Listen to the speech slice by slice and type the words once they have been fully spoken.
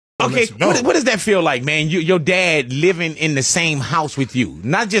Okay, what does that feel like, man? Your dad living in the same house with you,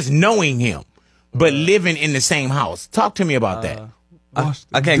 not just knowing him, but living in the same house. Talk to me about that. I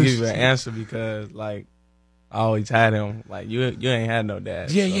can't give you an answer because, like, I always had him. Like, you ain't had no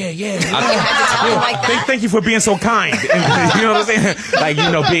dad. Yeah, so. Yeah. Thank you for being so kind. You know what I'm saying? Like,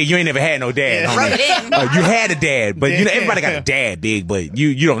 Big, you ain't never had no dad. Yeah, you had a dad, but everybody got a dad, Big, but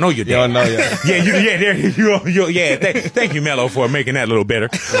you don't know your dad. You don't know yet. Thank you, Melo, for making that a little better.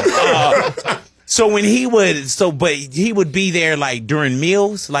 So when he would be there like during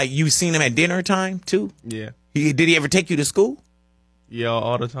meals, like you seen him at dinner time too? Yeah. Did he ever take you to school? Yeah,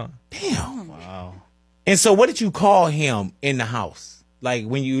 all the time. Damn. Wow. And so what did you call him in the house? Like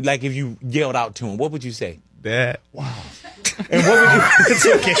if you yelled out to him, what would you say? Dad. Wow. And what would you? It's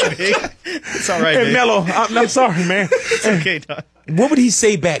okay, Big. It's all right, Hey, Melo, I'm sorry, man. It's okay, Doc. What would he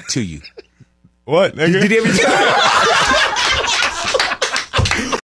say back to you? What, nigga? Did he ever?